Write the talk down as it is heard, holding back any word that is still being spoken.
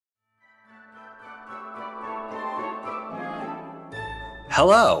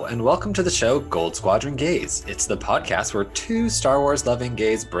Hello, and welcome to the show Gold Squadron Gays. It's the podcast where two Star Wars loving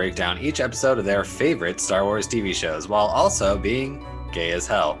gays break down each episode of their favorite Star Wars TV shows while also being gay as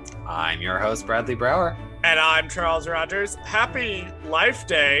hell. I'm your host, Bradley Brower. And I'm Charles Rogers. Happy Life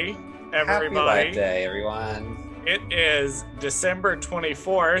Day, everybody. Happy Life Day, everyone. It is December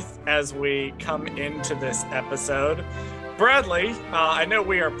 24th as we come into this episode. Bradley, I know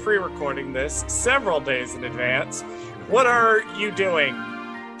we are pre-recording this several days in advance. What are you doing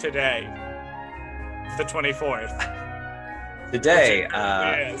today, the 24th? Today,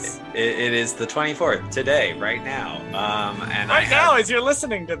 yes. it is the 24th, today, right now. Now, as you're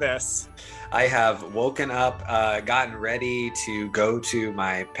listening to this. I have woken up, gotten ready to go to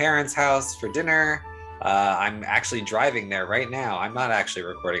my parents' house for dinner. I'm actually driving there right now. I'm not actually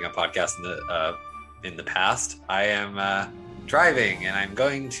recording a podcast in the past. I am driving, and I'm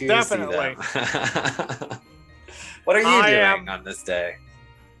going to Definitely. see them. What are you doing on this day?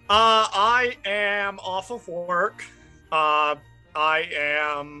 I am off of work. I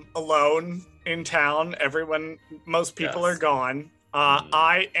am alone in town. Most people are gone.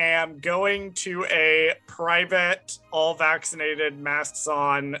 I am going to a private, all-vaccinated,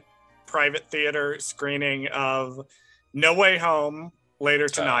 masks-on private theater screening of No Way Home later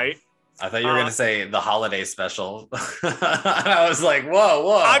tonight. I thought you were going to say the holiday special. I was like,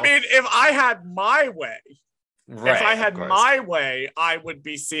 whoa. I mean, if I had my way, I would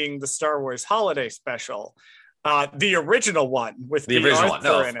be seeing the Star Wars holiday special, the original one with the original one.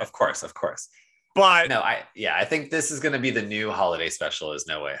 No, in it. Of course. But no, I think this is going to be the new holiday special. Is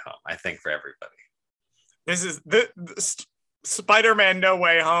No Way Home. I think for everybody. This is the Spider-Man No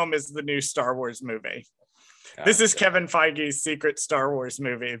Way Home is the new Star Wars movie. This is Kevin Feige's secret Star Wars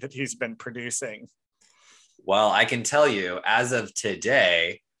movie that he's been producing. Well, I can tell you, as of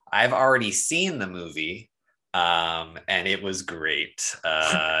today, I've already seen the movie. And it was great.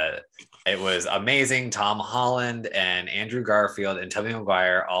 It was amazing. Tom Holland and Andrew Garfield and Tobey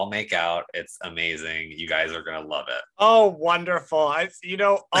Maguire all make out. It's amazing. You guys are gonna love it. Oh, wonderful! All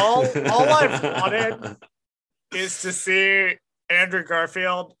I've wanted is to see Andrew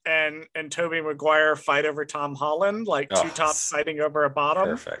Garfield and Tobey Maguire fight over Tom Holland, like two tops fighting over a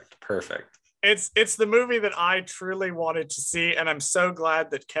bottom. Perfect. It's the movie that I truly wanted to see, and I'm so glad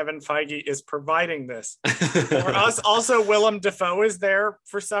that Kevin Feige is providing this for us. Also, Willem Dafoe is there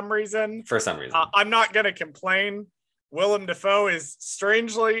for some reason. I'm not going to complain. Willem Dafoe is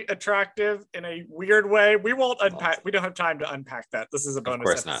strangely attractive in a weird way. We won't unpack. We don't have time to unpack that. This is a bonus. Of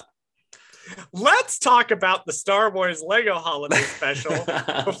course episode. Not. Let's talk about the Star Wars Lego Holiday Special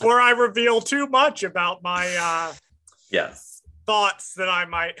before I reveal too much about my thoughts that I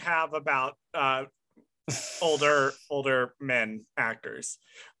might have about older men actors.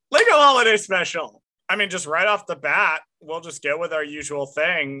 Lego Holiday Special. I mean, just right off the bat, we'll just go with our usual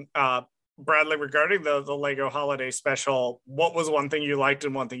thing. Bradley, regarding the Lego Holiday Special, what was one thing you liked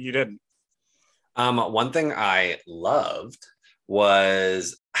and one thing you didn't? One thing I loved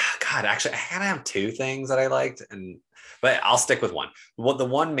was, actually, I kind of have two things that I liked, but I'll stick with one. Well, the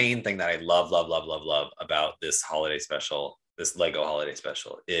one main thing that I love about this holiday special, this Lego holiday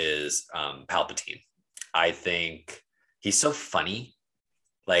special, is Palpatine. I think he's so funny.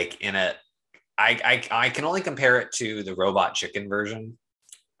 Like I can only compare it to the Robot Chicken version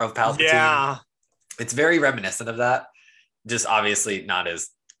of Palpatine. Yeah, it's very reminiscent of that. Just obviously not as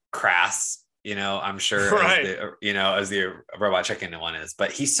crass, I'm sure, right. as the Robot Chicken one is.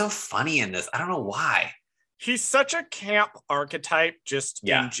 But he's so funny in this. I don't know why. He's such a camp archetype, just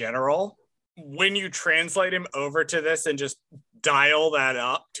in general. When you translate him over to this and just dial that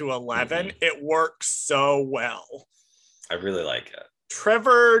up to 11, it works so well. I really like it.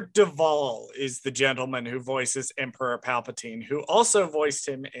 Trevor Duvall is the gentleman who voices Emperor Palpatine, who also voiced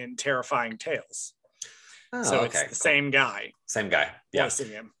him in Terrifying Tales. It's the same guy. Yeah. Voicing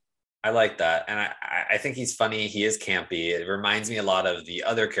him. I like that. And I think he's funny. He is campy. It reminds me a lot of the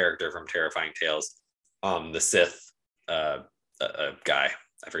other character from Terrifying Tales, the Sith guy.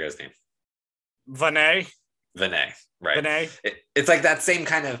 I forget his name. Vinay, right? Vinay. It's like that same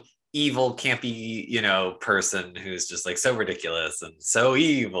kind of evil, campy, person who's just like so ridiculous and so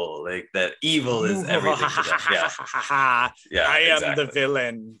evil. Like that evil is everything to them. Yeah, I am the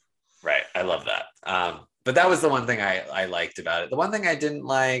villain. Right. I love that. But that was the one thing I liked about it. The one thing I didn't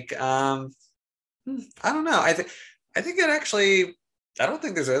like, I don't know. I think it actually, I don't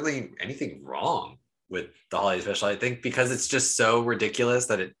think there's really anything wrong with the holiday special. I think because it's just so ridiculous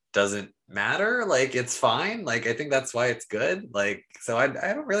that it doesn't matter. Like, it's fine. Like, I think that's why it's good. Like, so I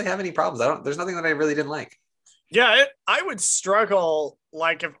don't really have any problems. There's nothing that I really didn't like. Yeah, I would struggle.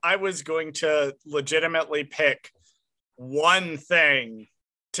 Like, if I was going to legitimately pick one thing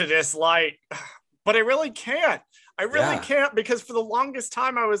to dislike, but I really can't. I really can't, because for the longest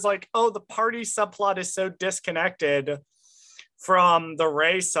time I was like, oh, the party subplot is so disconnected from the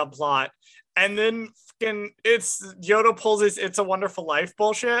Ray subplot. And then it's Yoda pulls his It's a Wonderful Life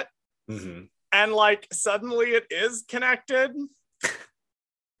bullshit. Mm-hmm. And like suddenly it is connected.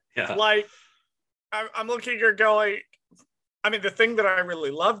 Yeah. Like I'm looking here going, I mean, the thing that I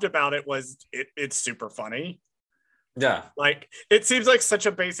really loved about it was it's super funny. Yeah. Like, it seems like such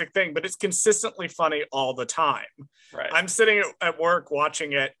a basic thing, but it's consistently funny all the time. Right. I'm sitting at work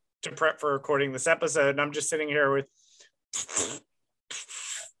watching it to prep for recording this episode, and I'm just sitting here with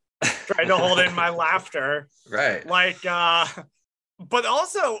trying to hold in my laughter. Right. Like, but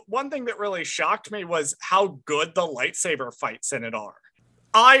also one thing that really shocked me was how good the lightsaber fights in it are.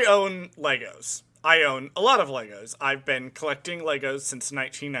 I own Legos. I own a lot of Legos. I've been collecting Legos since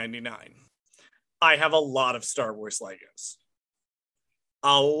 1999. I have a lot of Star Wars Legos.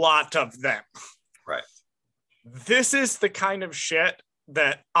 A lot of them. Right. This is the kind of shit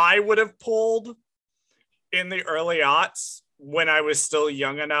that I would have pulled in the early aughts when I was still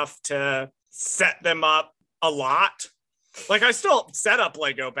young enough to set them up a lot. Like, I still set up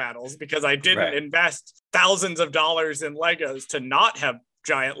Lego battles because I didn't invest thousands of dollars in Legos to not have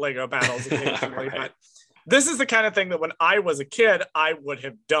giant Lego battles occasionally. But this is the kind of thing that when I was a kid, I would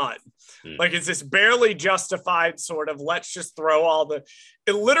have done. Like, it's this barely justified sort of, let's just throw all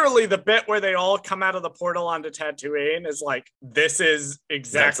literally the bit where they all come out of the portal onto Tatooine is like, this is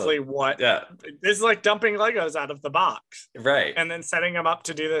exactly this is like dumping Legos out of the box. Right. And then setting them up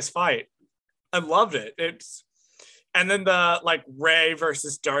to do this fight. I loved it. And then the like Rey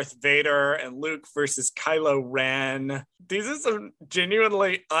versus Darth Vader and Luke versus Kylo Ren. These are some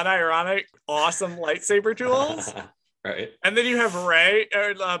genuinely unironic, awesome lightsaber duels. Right. And then you have Rey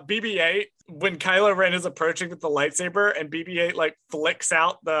or BB-8 when Kylo Ren is approaching with the lightsaber and BB-8 like flicks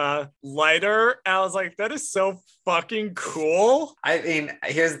out the lighter. And I was like, that is so fucking cool. I mean,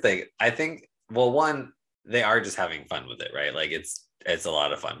 here's the thing. I think, well, one, they are just having fun with it, right? Like it's a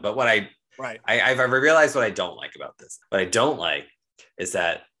lot of fun. But what I've realized what I don't like about this. What I don't like is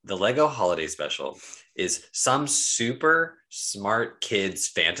that the Lego Holiday Special is some super smart kid's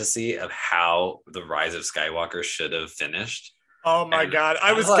fantasy of how the Rise of Skywalker should have finished. Oh my God.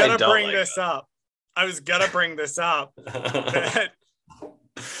 I was going to bring this up. That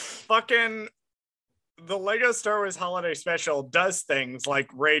fucking the Lego Star Wars Holiday Special does things like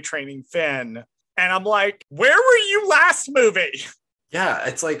Rey training Finn. And I'm like, where were you last movie? Yeah,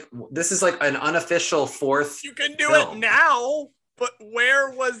 it's like, this is like an unofficial fourth. You can do it now, but where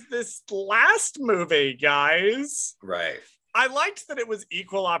was this last movie, guys? Right. I liked that it was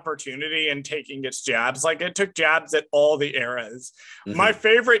equal opportunity in taking its jabs. Like, it took jabs at all the eras. Mm-hmm. My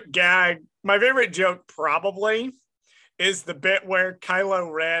favorite joke probably is the bit where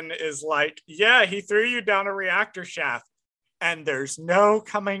Kylo Ren is like, yeah, he threw you down a reactor shaft, and there's no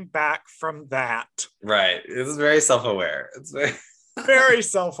coming back from that. Right. It's very self-aware. It's very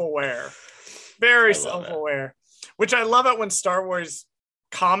self-aware. Very self-aware. Which I love it when Star Wars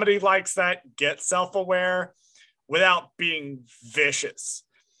comedy likes that, gets self-aware without being vicious.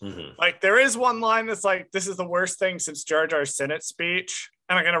 Mm-hmm. Like, there is one line that's like, this is the worst thing since Jar Jar's Senate speech.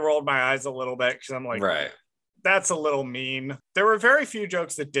 And I kind of rolled my eyes a little bit because I'm like, that's a little mean. There were very few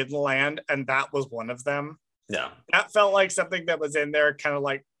jokes that didn't land, and that was one of them. Yeah. That felt like something that was in there kind of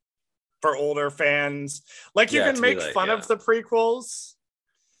like for older fans. Like, you can make fun of the prequels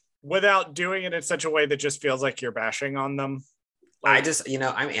without doing it in such a way that just feels like you're bashing on them. Like, I just,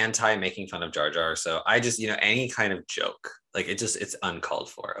 I'm anti making fun of Jar Jar. So I just, any kind of joke, like it's uncalled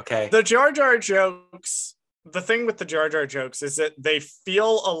for. Okay. The Jar Jar jokes, the thing with the Jar Jar jokes is that they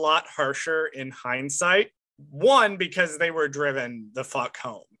feel a lot harsher in hindsight. One, because they were driven the fuck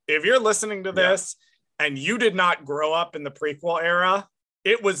home. If you're listening to this and you did not grow up in the prequel era,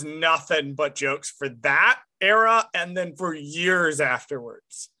 it was nothing but jokes for that era and then for years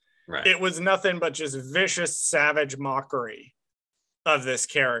afterwards. Right. It was nothing but just vicious, savage mockery of this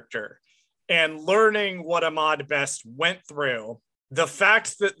character. And learning what Ahmed Best went through, the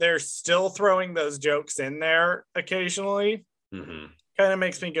fact that they're still throwing those jokes in there occasionally kind of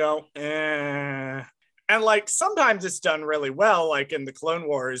makes me go, eh. And like, sometimes it's done really well, like in the Clone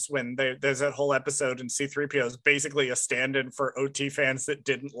Wars when there's that whole episode and C-3PO is basically a stand-in for OT fans that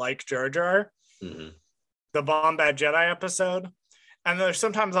didn't like Jar Jar. Mm-hmm. The Bombad Jedi episode. And there's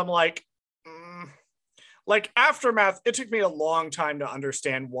sometimes I'm like, like Aftermath, it took me a long time to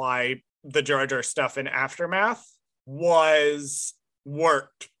understand why the Jar Jar stuff in Aftermath worked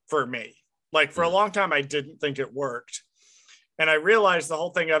for me. Like, for a long time, I didn't think it worked. And I realized the whole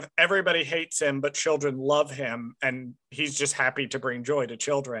thing of everybody hates him, but children love him. And he's just happy to bring joy to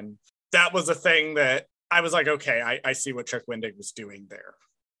children. That was a thing that I was like, okay, I see what Chuck Wendig was doing there.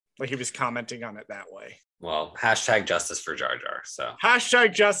 Like he was commenting on it that way. Well, hashtag justice for Jar Jar. So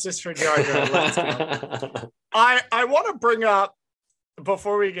hashtag justice for Jar Jar. Let's go. I want to bring up,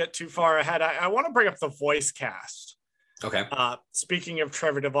 before we get too far ahead, I want to bring up the voice cast. Okay. Speaking of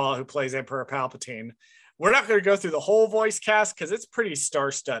Trevor Duvall, who plays Emperor Palpatine, we're not going to go through the whole voice cast because it's pretty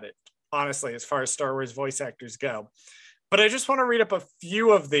star-studded, honestly, as far as Star Wars voice actors go. But I just want to read up a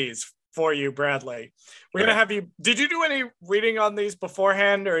few of these for you, Bradley. We're going to have you. Did you do any reading on these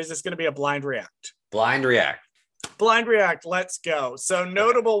beforehand, or is this going to be a blind react? Blind react. Blind react. Let's go. So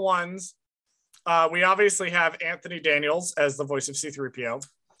notable ones. We obviously have Anthony Daniels as the voice of C-3PO.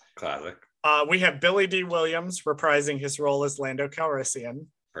 Classic. We have Billy D. Williams reprising his role as Lando Calrissian.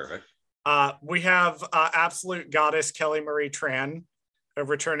 Perfect. We have absolute goddess Kelly Marie Tran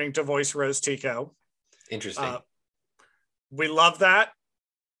returning to voice Rose Tico. Interesting. We love that.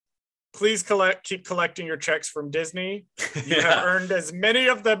 Please keep collecting your checks from Disney. You have earned as many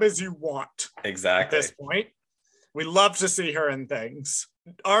of them as you want. Exactly. At this point, we love to see her in things.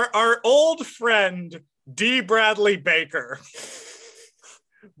 Our old friend D. Bradley Baker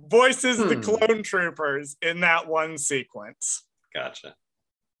voices the clone troopers in that one sequence. Gotcha.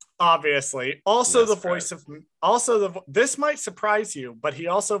 Obviously, also the voice of this might surprise you, but he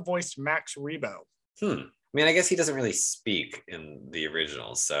also voiced Max Rebo. I mean, I guess he doesn't really speak in the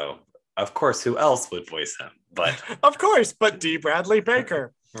original, so of course, who else would voice him? But of course, but D. Bradley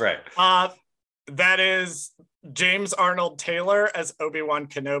Baker. Right. That is James Arnold Taylor as Obi-Wan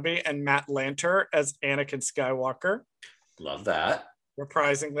Kenobi and Matt Lanter as Anakin Skywalker. Love that.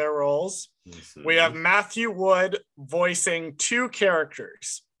 Reprising their roles. Mm-hmm. We have Matthew Wood voicing two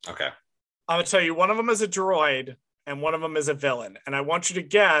characters. Okay. I'm going to tell you, one of them is a droid and one of them is a villain. And I want you to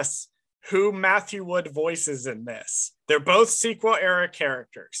guess who Matthew Wood voices in this. They're both sequel era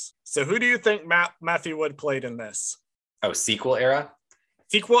characters. So who do you think Matthew Wood played in this? Oh, sequel era?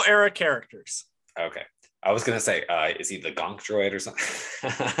 Sequel era characters. Okay. I was going to say, is he the Gonk droid or something?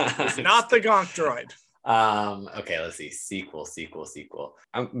 It's not the Gonk droid. Okay, let's see. Sequel.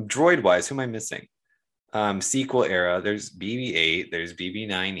 Droid wise, who am I missing? Sequel era. There's BB-8. There's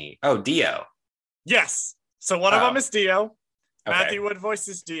BB-9E. Oh, Dio. Yes. So one of them is Dio. Okay. Matthew Wood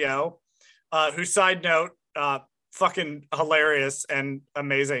voices Dio, who, side note, fucking hilarious and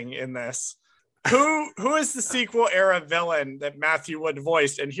amazing in this. Who is the sequel era villain that Matthew Wood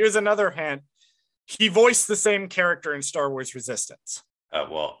voiced? And here's another hint. He voiced the same character in Star Wars Resistance.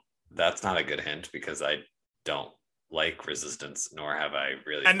 Well, that's not a good hint because I don't like Resistance, nor have I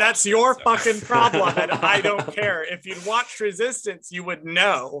really. And that's your fucking problem, and I don't care. If you'd watched Resistance, you would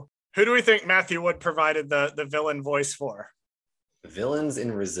know. Who do we think Matthew Wood provided the villain voice for? Villains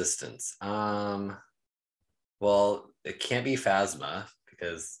in Resistance. Well, it can't be Phasma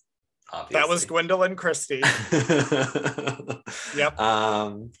because obviously that was Gwendolyn Christie. Yep.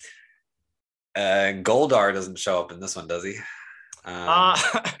 Goldar doesn't show up in this one, does he? Oh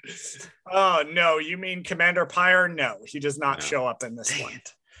no, you mean Commander Pyre? No, he does not show up in this one.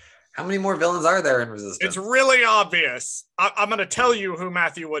 How many more villains are there in Resistance? It's really obvious. I'm going to tell you who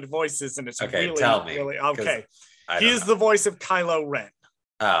Matthew Wood voices, and it's okay. Tell me. Really okay. He is the voice of Kylo Ren.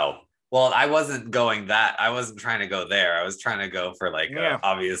 Oh, well, I wasn't going that. I wasn't trying to go there. I was trying to go for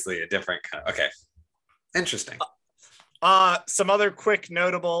obviously a different kind of. Okay, interesting. Some other quick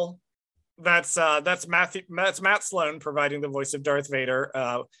notable. That's Matt Sloan providing the voice of Darth Vader.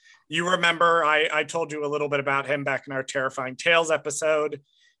 You remember I told you a little bit about him back in our Terrifying Tales episode.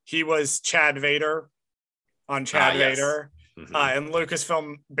 He was Chad Vader on Chad Vader. Mm-hmm. And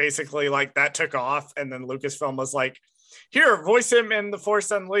Lucasfilm basically that took off. And then Lucasfilm was like, here, voice him in The Force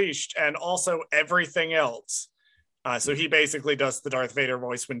Unleashed and also everything else. So he basically does the Darth Vader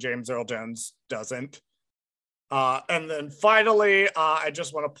voice when James Earl Jones doesn't. And then finally, I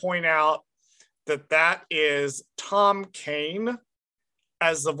just want to point out that is Tom Kane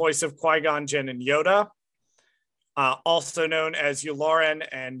as the voice of Qui-Gon Jinn and Yoda, also known as Yularen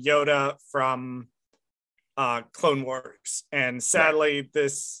and Yoda from Clone Wars. And sadly,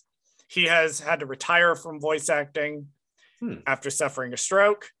 he has had to retire from voice acting after suffering a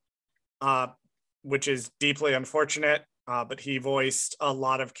stroke, which is deeply unfortunate. But he voiced a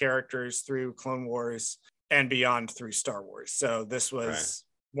lot of characters through Clone Wars and beyond through Star Wars. So this was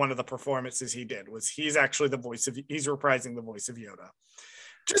one of the performances he did. He's actually he's reprising the voice of Yoda.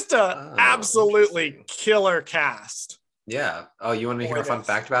 Just a absolutely killer cast. Yeah. Oh, you want to hear a fun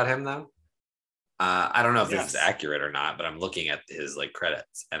fact about him though? I don't know if this is accurate or not, but I'm looking at his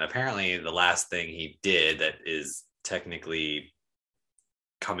credits, and apparently the last thing he did that is technically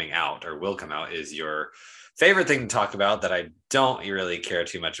coming out or will come out is your favorite thing to talk about that I don't really care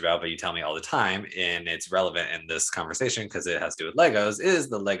too much about, but you tell me all the time, and it's relevant in this conversation because it has to do with Legos, is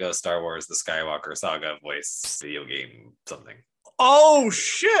the Lego Star Wars The Skywalker Saga voice video game something. Oh,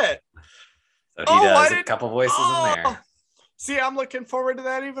 shit. So he does a couple voices in there. See, I'm looking forward to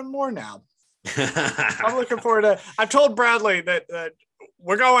that even more now. I'm looking forward to. I've told Bradley that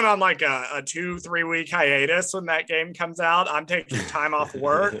we're going on like a 2-3 week hiatus when that game comes out. I'm taking time off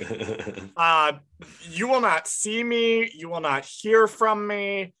work. You will not see me. You will not hear from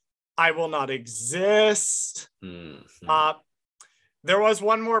me. I will not exist. Mm-hmm. There was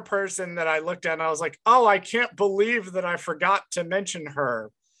one more person that I looked at and I was like, oh, I can't believe that I forgot to mention her.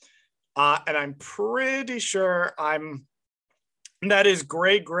 And I'm pretty sure that is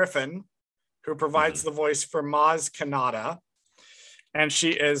Grey Griffin, who provides the voice for Maz Kanata. And she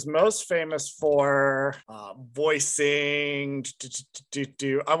is most famous for voicing.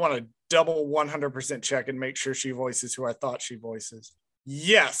 I want to double 100% check and make sure she voices who I thought she voices.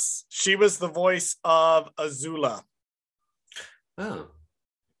 Yes, she was the voice of Azula. Oh.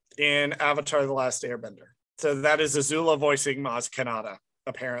 In Avatar: The Last Airbender. So that is Azula voicing Maz Kanata,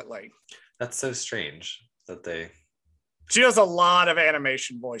 apparently. That's so strange that they... She does a lot of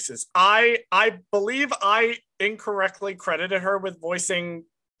animation voices. I believe I incorrectly credited her with voicing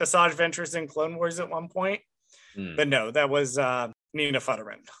Asajj Ventress in Clone Wars at one point. But no, that was Nina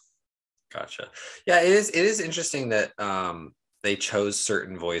Futterman. Gotcha. Yeah, it is interesting that they chose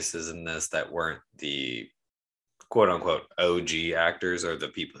certain voices in this that weren't the quote unquote OG actors or the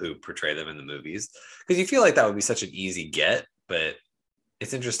people who portray them in the movies. Because you feel like that would be such an easy get, but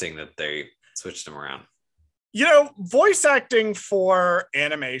it's interesting that they switched them around. You know, voice acting for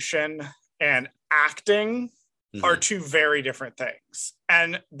animation and acting are two very different things.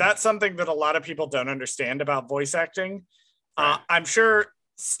 And that's something that a lot of people don't understand about voice acting. Right. I'm sure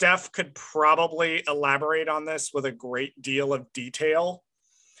Steph could probably elaborate on this with a great deal of detail.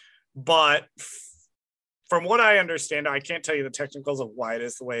 But from what I understand, I can't tell you the technicals of why it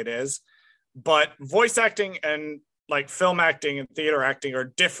is the way it is. But voice acting and like film acting and theater acting are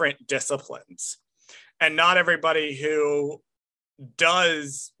different disciplines. And not everybody who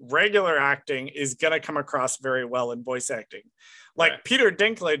does regular acting is going to come across very well in voice acting. Like right. Peter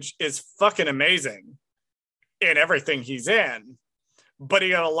Dinklage is fucking amazing in everything he's in, but he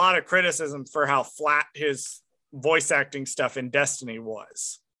got a lot of criticism for how flat his voice acting stuff in Destiny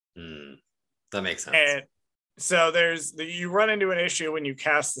was. That makes sense. And so you run into an issue when you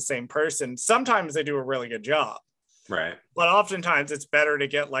cast the same person. Sometimes they do a really good job. Right. But oftentimes it's better to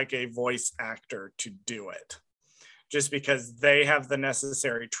get like a voice actor to do it just because they have the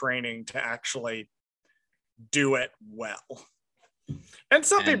necessary training to actually do it well. And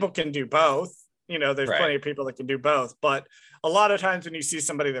some people can do both. You know, there's plenty of people that can do both. But a lot of times when you see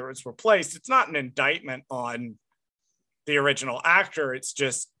somebody that was replaced, it's not an indictment on the original actor. It's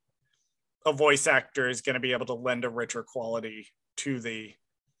just a voice actor is going to be able to lend a richer quality to the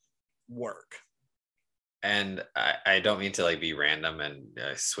work. And I don't mean to like be random and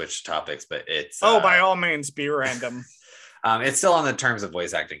switch topics, but it's by all means be random. It's still on the terms of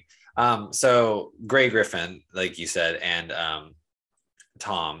voice acting. So Grey Griffin, like you said, and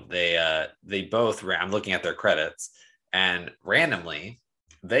Tom, they both. I'm looking at their credits, and randomly,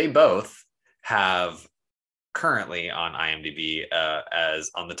 they both have currently on IMDb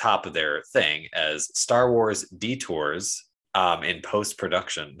as on the top of their thing as Star Wars Detours. In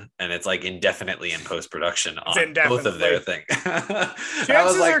post-production, and it's like indefinitely in post-production on both of their things.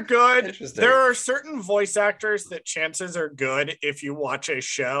 Chances are good. There are certain voice actors that chances are good if you watch a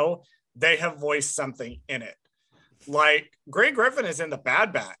show, they have voiced something in it. Like Grey Griffin is in the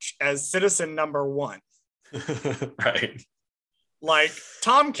Bad Batch as Citizen Number 1. Right. Like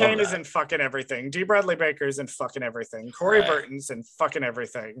Tom Kane is in fucking everything. D. Bradley Baker is in fucking everything. Corey Burton's in fucking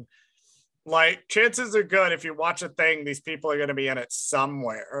everything. Like, chances are good if you watch a thing, these people are going to be in it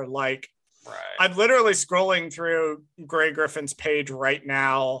somewhere. Like, I'm literally scrolling through Grey Griffin's page right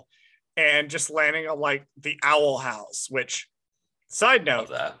now and just landing on, like, the Owl House, which, side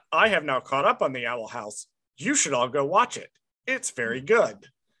note, I have now caught up on the Owl House. You should all go watch it. It's very good.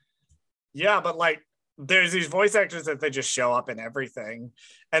 Yeah, but, like, there's these voice actors that they just show up in everything.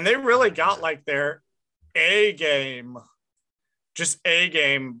 And they really got, like, their A-game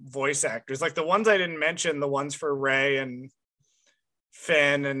voice actors, like the ones I didn't mention, the ones for Rey and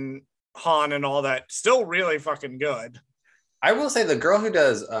Finn and Han and all that, still really fucking good. I will say the girl who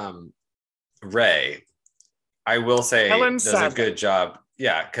does Rey, I will say does a good job.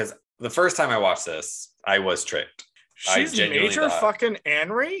 Yeah, because the first time I watched this, I was tricked. She's Major fucking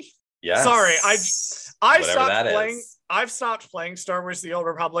Anri? Yeah. Sorry, I've stopped playing Star Wars The Old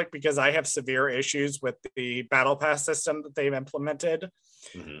Republic because I have severe issues with the battle pass system that they've implemented.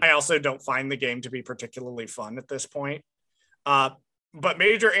 Mm-hmm. I also don't find the game to be particularly fun at this point. But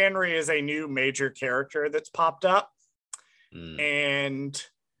Major Anri is a new major character that's popped up. And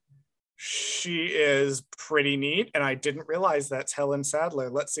she is pretty neat. And I didn't realize that's Helen Sadler.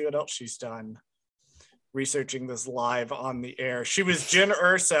 Let's see what else she's done. Researching this live on the air. She was Jyn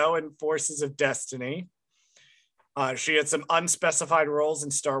Erso in Forces of Destiny. She had some unspecified roles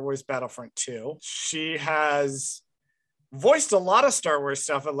in Star Wars Battlefront 2. She has voiced a lot of Star Wars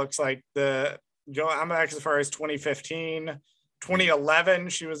stuff. It looks like I'm back as far as 2015, 2011.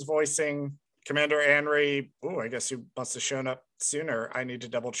 She was voicing Commander Anri. Oh, I guess she must have shown up sooner. I need to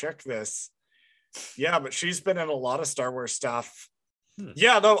double check this. Yeah, but she's been in a lot of Star Wars stuff.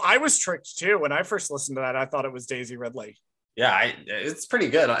 Yeah, though I was tricked too. When I first listened to that, I thought it was Daisy Ridley. Yeah, it's pretty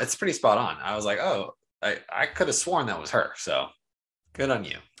good. It's pretty spot on. I was like, oh, I could have sworn that was her. So good on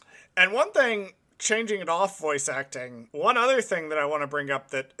you. And one thing, changing it off voice acting, one other thing that I want to bring up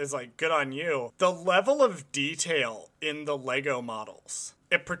that is like good on you, the level of detail in the Lego models.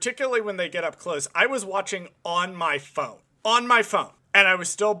 Particularly when they get up close. I was watching on my phone. And I was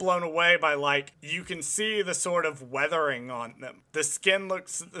still blown away by, like, you can see the sort of weathering on them. The skin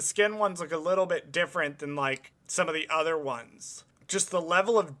ones look a little bit different than, like, some of the other ones. Just the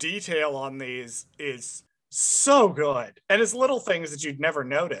level of detail on these is so good. And it's little things that you'd never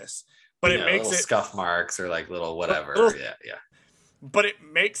notice. But it makes it scuff marks or, like, little whatever. Yeah. But it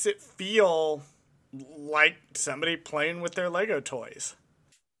makes it feel like somebody playing with their Lego toys.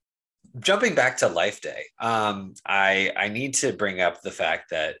 Jumping back to Life Day, I need to bring up the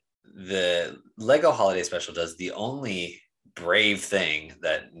fact that the Lego Holiday Special does the only brave thing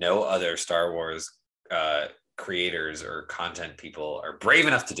that no other Star Wars creators or content people are brave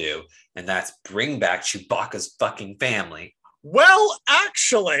enough to do, and that's bring back Chewbacca's fucking family. Well,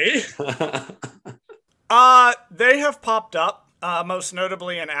 actually, they have popped up, most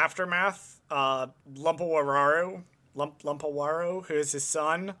notably in Aftermath, Lumpawaru, who is his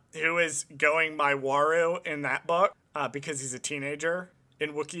son, who is going by Waru in that book because he's a teenager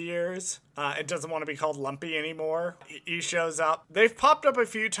in Wookiee years and doesn't want to be called Lumpy anymore. He shows up. They've popped up a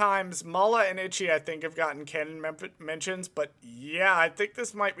few times. Mala and Itchy, I think, have gotten canon mentions, but yeah, I think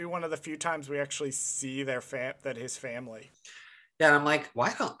this might be one of the few times we actually see his family. Yeah, and I'm like,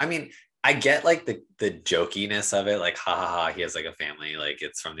 I get like the jokiness of it, like he has like a family, like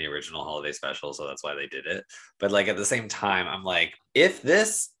it's from the original holiday special, so that's why they did it. But like at the same time, I'm like, if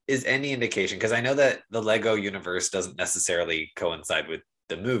this is any indication, because I know that the Lego universe doesn't necessarily coincide with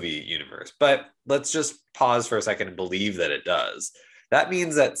the movie universe, but let's just pause for a second and believe that it does. That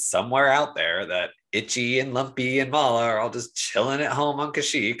means that somewhere out there that Itchy and Lumpy and Mala are all just chilling at home on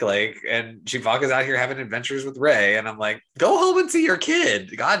Kashyyyk, like, and Chewbacca's out here having adventures with Rey, and I'm like, go home and see your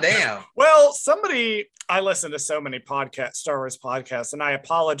kid. God damn. Well, I listen to so many Star Wars podcasts, and I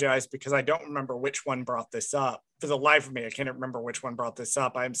apologize because I don't remember which one brought this up. For the life of me, I can't remember which one brought this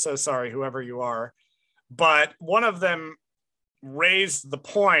up. I'm so sorry, whoever you are. But one of them raised the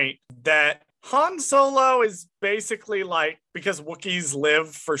point that Han Solo is basically like, because Wookiees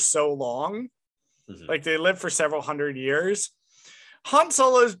live for so long, like they live for several hundred years, Han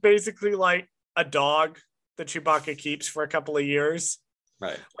Solo is basically like a dog that Chewbacca keeps for a couple of years.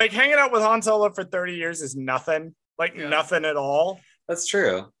 Right. Like hanging out with Han Solo for 30 years is nothing, nothing at all. That's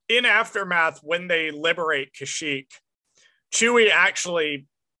true. In Aftermath, when they liberate Kashyyyk, Chewie actually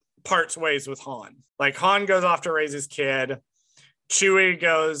parts ways with Han. Like Han goes off to raise his kid. Chewie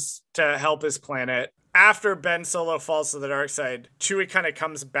goes to help his planet. After Ben Solo falls to the dark side, Chewie kind of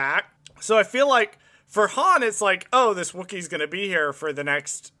comes back. So I feel like for Han, it's like, oh, this Wookiee's going to be here for the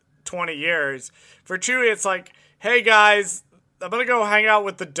next 20 years. For Chewie, it's like, hey guys, I'm going to go hang out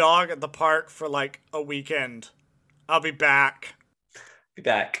with the dog at the park for like a weekend. I'll be back.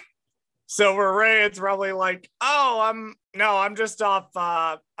 So for Rey, it's probably like, oh, I'm just off.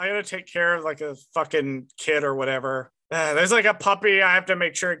 I got to take care of like a fucking kid or whatever. There's like a puppy. I have to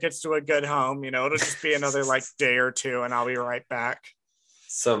make sure it gets to a good home. It'll just be another like day or two and I'll be right back.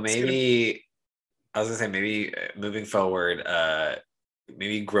 So maybe, I was gonna say, maybe moving forward,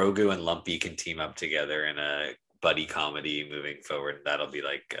 maybe Grogu and Lumpy can team up together in a buddy comedy moving forward. That'll be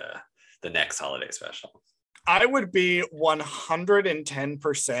like the next holiday special. I would be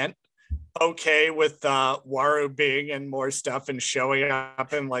 110% okay with Waru being in more stuff and showing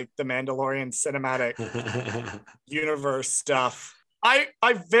up in like the Mandalorian cinematic universe stuff. I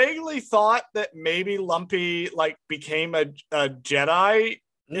vaguely thought that maybe Lumpy like became a Jedi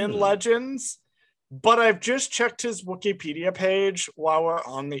in Legends, but I've just checked his Wikipedia page while we're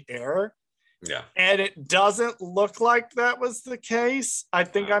on the air, Yeah. And it doesn't look like that was the case. I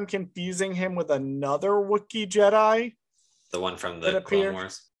think I'm confusing him with another Wookiee Jedi. The one from the Clone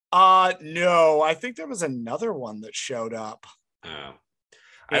Wars? No, I think there was another one that showed up. Oh.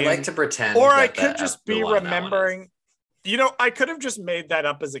 I like to pretend, or I could just be remembering. You know, I could have just made that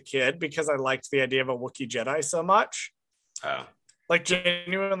up as a kid because I liked the idea of a Wookiee Jedi so much. Oh. Like,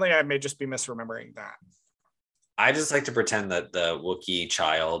 genuinely, I may just be misremembering that. I just like to pretend that the Wookiee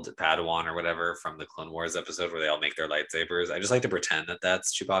child, Padawan or whatever from the Clone Wars episode where they all make their lightsabers, I just like to pretend that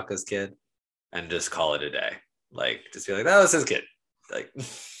that's Chewbacca's kid and just call it a day. Like, just be like, that was his kid. Like,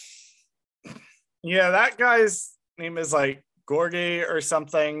 yeah, that guy's name is like Gorgie or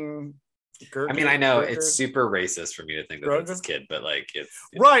something. I mean, I know it's super racist for me to think that that's his kid, but like it's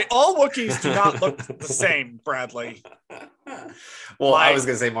right. All Wookiees do not look the same, Bradley. Well, I was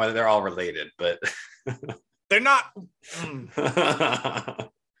gonna say more that they're all related, but they're not.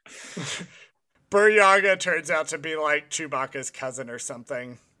 Buryaga turns out to be like Chewbacca's cousin or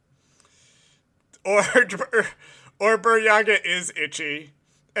something, or Buryaga is Itchy,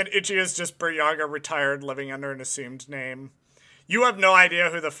 and Itchy is just Buryaga retired, living under an assumed name. You have no idea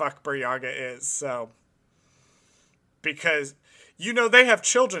who the fuck Buryaga is, so. Because, you know, they have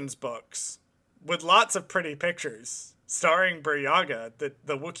children's books with lots of pretty pictures starring Buryaga,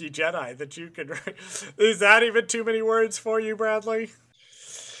 the Wookiee Jedi that you could write. Is that even too many words for you, Bradley?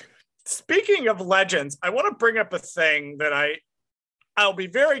 Speaking of legends, I want to bring up a thing that I'll be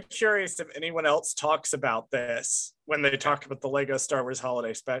very curious if anyone else talks about this when they talk about the Lego Star Wars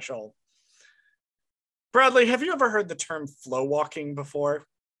Holiday Special. Bradley, have you ever heard the term flow walking before?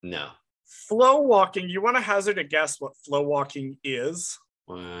 No. Flow walking, you want to hazard a guess what flow walking is?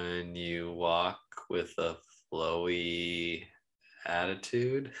 When you walk with a flowy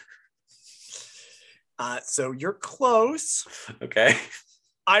attitude. So you're close. Okay.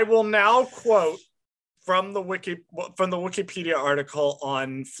 I will now quote from the Wikipedia article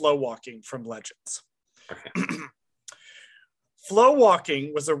on flow walking from Legends. Okay. Flow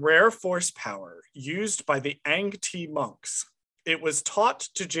walking was a rare force power used by the Ang-Ti monks. It was taught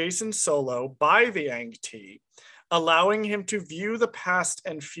to Jacen Solo by the Ang-Ti, allowing him to view the past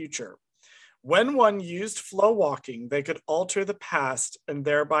and future. When one used flow walking, they could alter the past and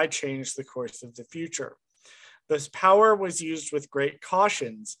thereby change the course of the future. This power was used with great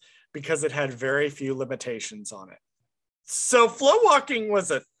cautions because it had very few limitations on it. So flow walking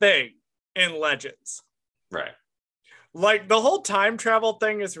was a thing in Legends. Right. Like, the whole time travel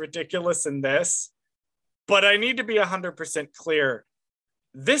thing is ridiculous in this, but I need to be 100% clear.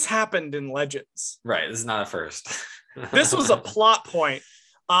 This happened in Legends. Right. This is not a first. This was a plot point.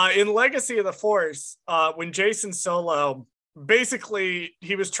 In Legacy of the Force, when Jacen Solo, basically,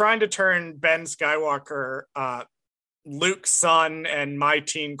 he was trying to turn Ben Skywalker, Luke's son and my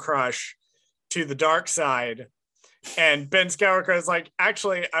teen crush, to the dark side. And Ben Skywalker is like,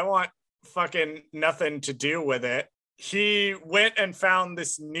 actually, I want fucking nothing to do with it. He went and found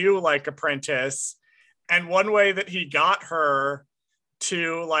this new like apprentice, and one way that he got her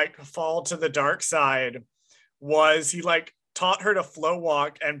to like fall to the dark side was he like taught her to flow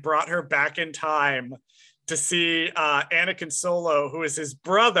walk and brought her back in time to see Anakin Solo, who is his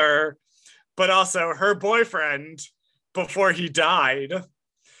brother, but also her boyfriend before he died.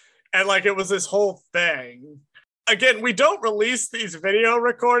 And like, it was this whole thing. Again, we don't release these video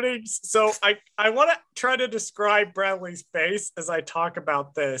recordings, so I want to try to describe Bradley's face as I talk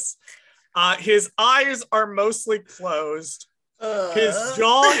about this. His eyes are mostly closed. His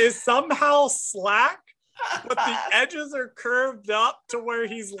jaw is somehow slack, but the edges are curved up to where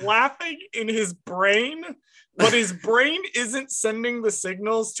he's laughing in his brain, but his brain isn't sending the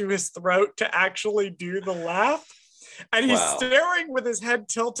signals to his throat to actually do the laugh. And he's staring with his head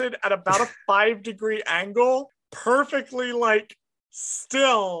tilted at about a 5-degree angle, perfectly like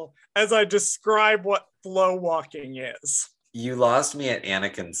still as I describe what flow walking is. You lost me at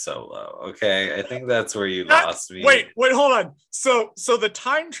Anakin Solo. Okay, I think that's where you lost me. Wait, hold on. So the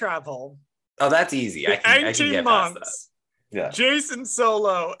time travel. Oh, that's easy. I can get past that. Yeah. Jacen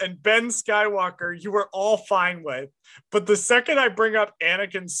Solo and Ben Skywalker, you were all fine with, but the second I bring up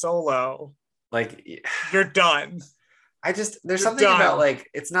Anakin Solo, like, you're done. There's something about like,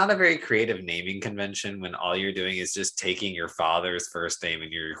 it's not a very creative naming convention when all you're doing is just taking your father's first name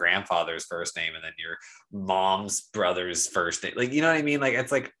and your grandfather's first name and then your mom's brother's first name. Like, you know what I mean? Like,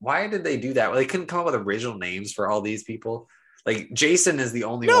 it's like, why did they do that? Well, they couldn't come up with original names for all these people. Like, Jacen is the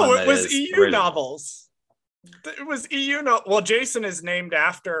only one. No, it was EU original. Novels. It was EU. Well, Jacen is named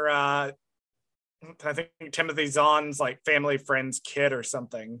after, I think Timothy Zahn's like family friend's kid or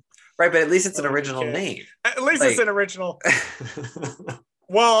something. Right, but at least it's an original name. At least it's an original.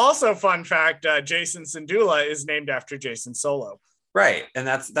 Well, also fun fact, Jason Syndulla is named after Jason Solo. Right. And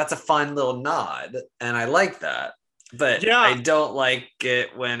that's a fun little nod. And I like that. But yeah. I don't like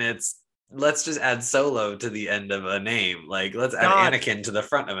it when it's let's just add Solo to the end of a name. Like let's add Anakin to the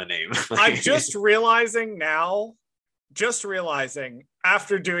front of a name. I'm just realizing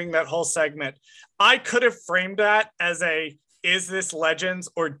after doing that whole segment, I could have framed that as is this Legends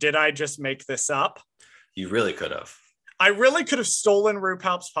or did I just make this up? You really could have. I really could have stolen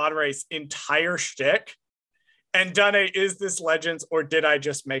RuPaul's Pod Race entire shtick and done is this Legends or did I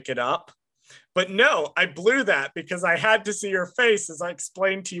just make it up? But no, I blew that because I had to see your face as I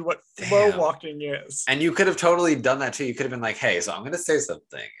explained to you what flow walking is. And you could have totally done that too. You could have been like, hey, so I'm going to say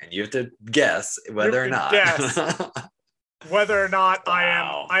something and you have to guess whether or not. Whether or not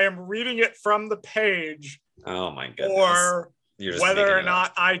wow. I am reading it from the page. Oh my goodness. Or whether or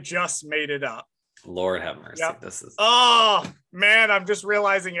not I just made it up. Lord have mercy. Yep. This is man, I'm just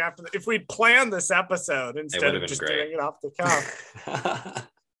realizing if we'd planned this episode instead of just doing it off the cuff.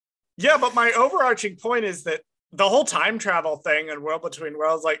 Yeah, but my overarching point is that the whole time travel thing and World Between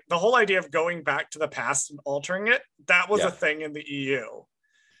Worlds, like the whole idea of going back to the past and altering it, that was a thing in the EU.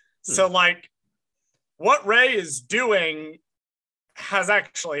 So like what Rey is doing has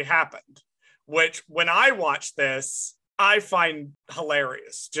actually happened, which when I watch this, I find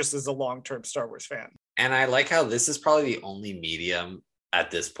hilarious just as a long-term Star Wars fan. And I like how this is probably the only medium at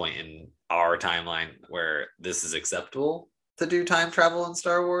this point in our timeline where this is acceptable to do time travel in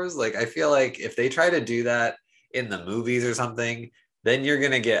Star Wars. Like, I feel like if they try to do that in the movies or something, then you're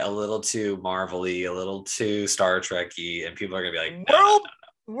going to get a little too Marvel-y, a little too Star Trek-y, and people are going to be like, no.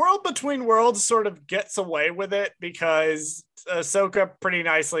 World Between Worlds sort of gets away with it because Ahsoka pretty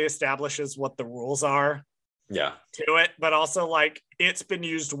nicely establishes what the rules are. Yeah. To it, but also like it's been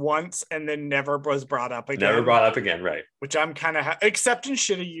used once and then never was brought up again. Never brought up again, right? Which I'm kind of except in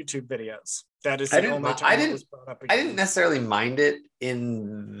shitty YouTube videos. That is the only time it was brought up again. I didn't necessarily mind it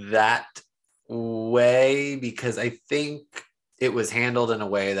in that way because I think it was handled in a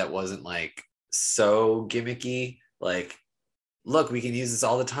way that wasn't like so gimmicky. Like, look, we can use this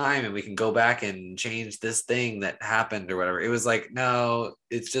all the time and we can go back and change this thing that happened or whatever. It was like, no,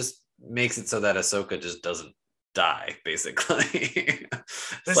 it just makes it so that Ahsoka just doesn't die, basically.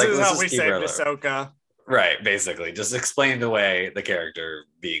 This is how we saved Ahsoka. Right, basically. Just explained away the character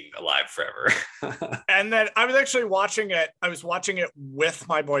being alive forever. And then I was actually watching it. I was watching it with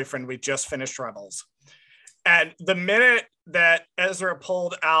my boyfriend. We just finished Rebels. And the minute that Ezra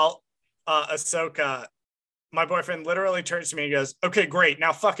pulled out Ahsoka, my boyfriend literally turns to me and goes, okay, great.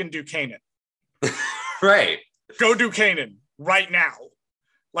 Now fucking do Kanan. Right. Go do Kanan right now.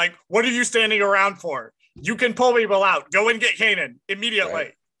 Like, what are you standing around for? You can pull people out. Go and get Kanan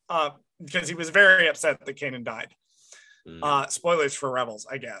immediately. Right. Because he was very upset that Kanan died. Spoilers for Rebels,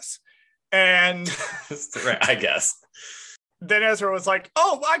 I guess. And right, I guess. Then Ezra was like,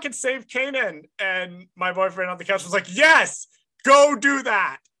 oh, I can save Kanan. And my boyfriend on the couch was like, yes, go do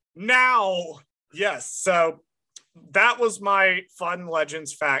that now. Yes. So that was my fun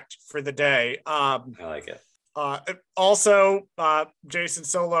Legends fact for the day. I like it. Also, Jason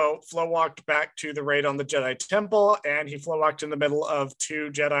Solo flow walked back to the raid on the Jedi Temple, and he flow walked in the middle of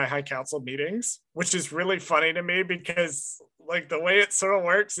 2 Jedi High Council meetings, which is really funny to me because like the way it sort of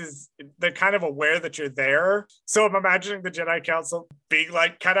works is they're kind of aware that you're there. So I'm imagining the Jedi Council being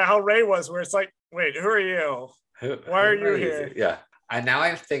like kind of how Rey was, where it's like, wait, who are you? Why are you here? Yeah. And now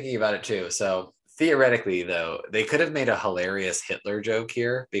I'm thinking about it too. So theoretically, though, they could have made a hilarious Hitler joke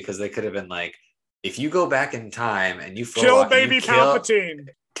here because they could have been like, if you go back in time and you kill baby Palpatine.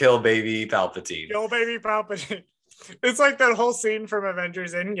 Kill baby Palpatine. Kill baby Palpatine. It's like that whole scene from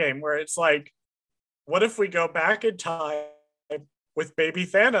Avengers Endgame where it's like, what if we go back in time with baby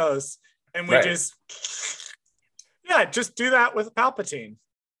Thanos and we just do that with Palpatine.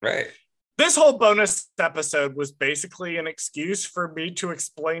 Right. This whole bonus episode was basically an excuse for me to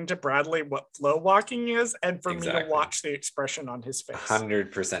explain to Bradley what flow walking is and for me to watch the expression on his face.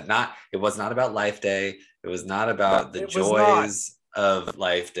 100%. It was not about Life Day. It was not about the joys of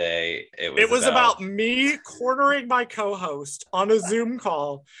Life Day. It was about me cornering my co-host on a Zoom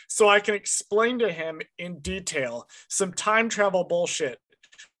call so I can explain to him in detail some time travel bullshit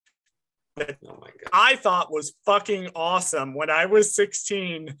that I thought was fucking awesome when I was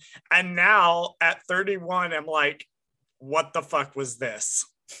 16, and now at 31 I'm like, what the fuck was this?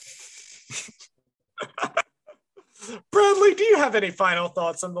 Bradley, do you have any final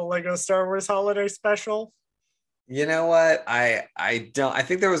thoughts on the Lego Star Wars Holiday Special? You know what? I don't. I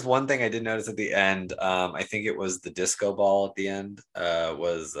think there was one thing I did notice at the end. I think it was the disco ball at the end.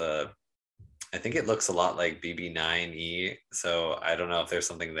 Was I think it looks a lot like BB9E. So I don't know if there's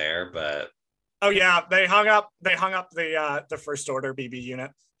something there, but. Oh yeah, they hung up the First Order BB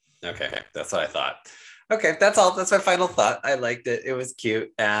unit. Okay, that's what I thought. Okay, that's all. That's my final thought. I liked it. It was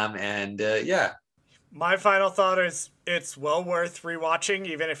cute. Yeah. My final thought is it's well worth rewatching,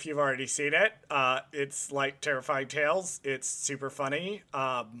 even if you've already seen it. It's like Terrifying Tales. It's super funny.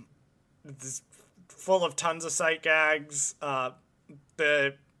 It's full of tons of sight gags.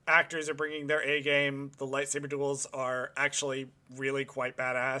 The actors are bringing their A game. The lightsaber duels are actually really quite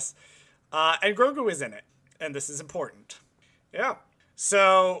badass. And Grogu is in it, and this is important. Yeah.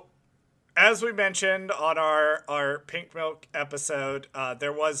 So, as we mentioned on our Pink Milk episode,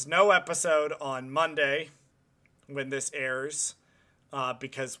 there was no episode on Monday when this airs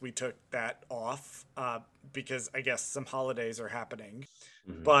because we took that off because I guess some holidays are happening.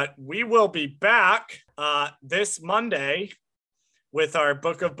 Mm-hmm. But we will be back this Monday with our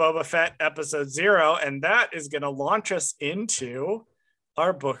Book of Boba Fett episode 0, and that is going to launch us into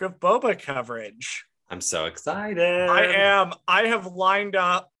our Book of Boba coverage. I'm so excited. I have lined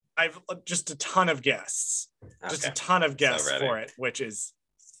up just a ton of guests. Okay. Just a ton of guests for it, which is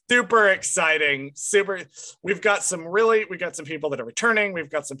super exciting. We've got some people that are returning. We've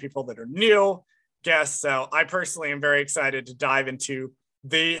got some people that are new guests. So I personally am very excited to dive into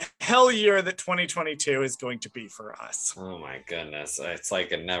the hell year that 2022 is going to be for us. Oh my goodness. It's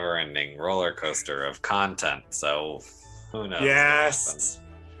like a never-ending roller coaster of content. So who knows? Yes.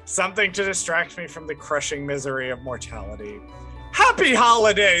 Something to distract me from the crushing misery of mortality. Happy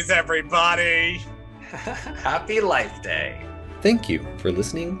holidays, everybody! Happy Life Day. Thank you for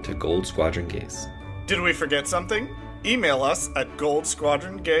listening to Gold Squadron Gaze. Did we forget something? Email us at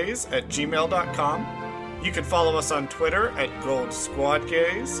goldsquadrongaze@gmail.com. You can follow us on Twitter at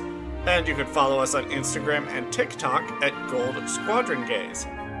goldsquadgaze, and you can follow us on Instagram and TikTok at Gold Squadron Gaze.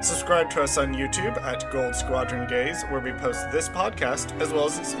 Subscribe to us on YouTube at Gold Squadron Gaze, where we post this podcast as well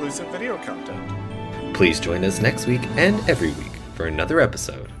as exclusive video content. Please join us next week and every week for another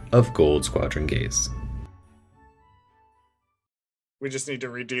episode of Gold Squadron Gaze. We just need to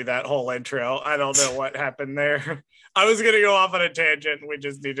redo that whole intro. I don't know what happened there. I was going to go off on a tangent and we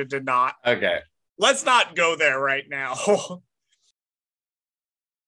just needed to not. Okay. Let's not go there right now.